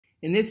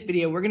In this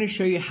video, we're going to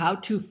show you how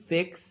to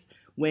fix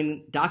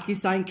when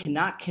DocuSign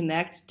cannot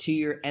connect to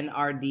your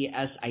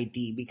NRDS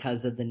ID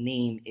because of the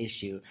name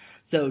issue.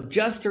 So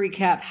just to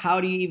recap,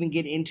 how do you even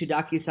get into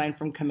DocuSign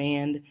from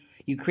command?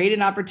 You create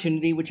an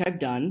opportunity, which I've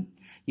done.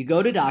 You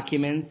go to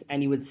Documents,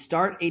 and you would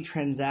start a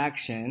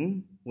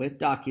transaction with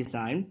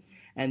DocuSign,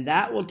 and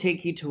that will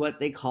take you to what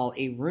they call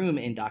a room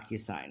in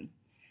DocuSign.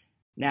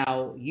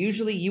 Now,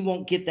 usually you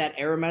won't get that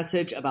error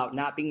message about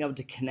not being able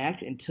to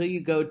connect until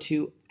you go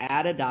to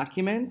add a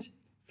document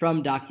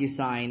from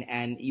DocuSign,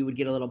 and you would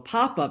get a little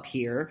pop-up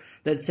here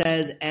that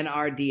says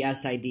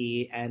NRDS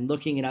ID and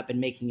looking it up and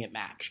making it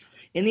match.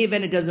 In the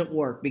event it doesn't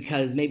work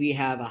because maybe you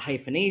have a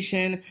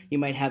hyphenation, you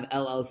might have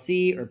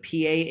LLC or PA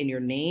in your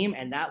name,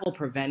 and that will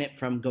prevent it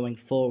from going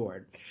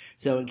forward.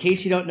 So in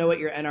case you don't know what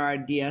your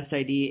NRDS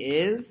ID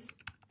is,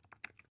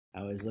 I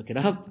always look it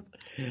up.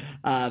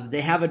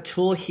 They have a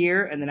tool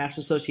here in the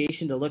National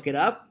Association to look it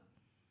up.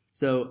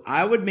 So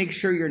I would make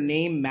sure your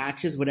name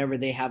matches whatever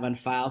they have on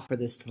file for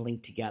this to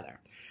link together.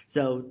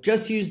 So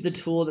just use the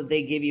tool that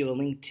they give you a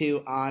link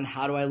to on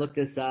how do I look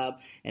this up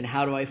and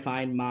how do I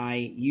find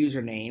my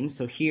username.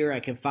 So here I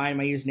can find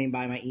my username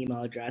by my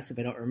email address if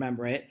I don't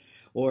remember it,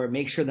 or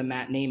make sure the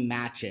name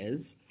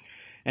matches.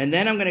 And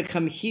then I'm going to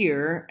come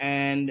here,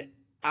 and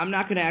I'm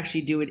not going to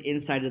actually do it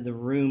inside of the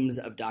rooms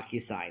of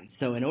DocuSign.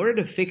 So in order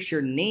to fix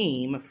your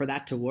name for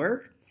that to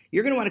work,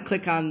 you're going to want to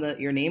click on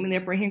your name in the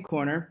upper hand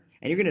corner,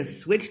 and you're going to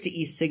switch to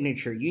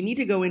e-signature. You need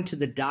to go into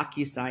the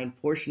DocuSign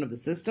portion of the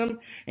system,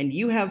 and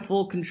you have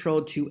full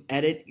control to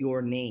edit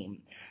your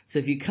name. So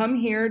if you come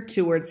here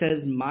to where it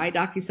says My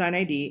DocuSign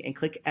ID and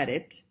click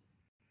Edit,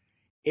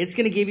 it's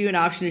going to give you an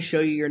option to show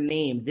you your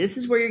name. This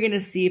is where you're going to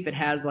see if it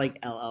has like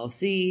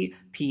LLC,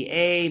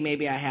 PA,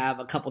 maybe I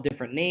have a couple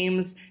different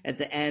names at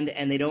the end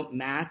and they don't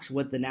match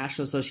what the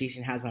National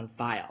Association has on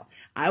file.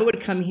 I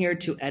would come here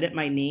to edit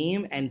my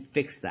name and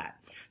fix that.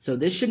 So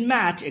this should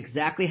match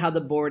exactly how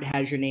the board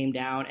has your name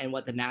down and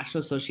what the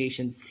National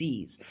Association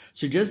sees.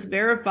 So just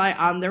verify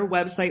on their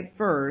website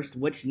first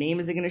which name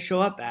is it going to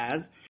show up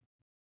as.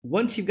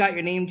 Once you've got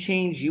your name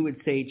changed, you would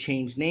say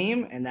change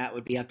name, and that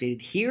would be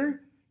updated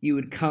here. You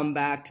would come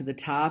back to the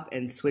top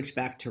and switch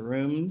back to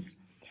rooms.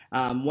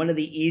 One of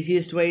the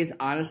easiest ways,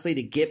 honestly,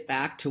 to get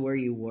back to where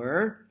you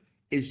were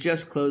is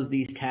just close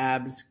these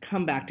tabs,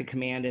 come back to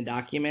Command and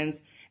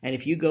Documents, and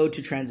if you go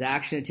to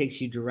Transaction, it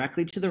takes you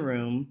directly to the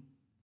room.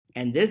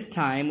 And this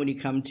time, when you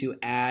come to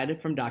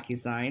Add from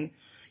DocuSign,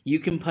 you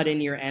can put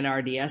in your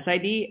NRDS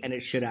ID, and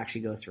it should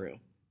actually go through.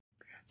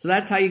 So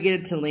that's how you get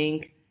it to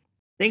link.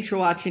 Thanks for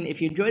watching.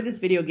 If you enjoyed this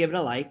video, give it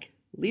a like.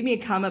 Leave me a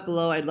comment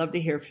below. I'd love to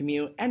hear from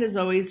you. And as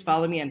always,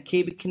 follow me on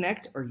KB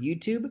Connect or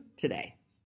YouTube today.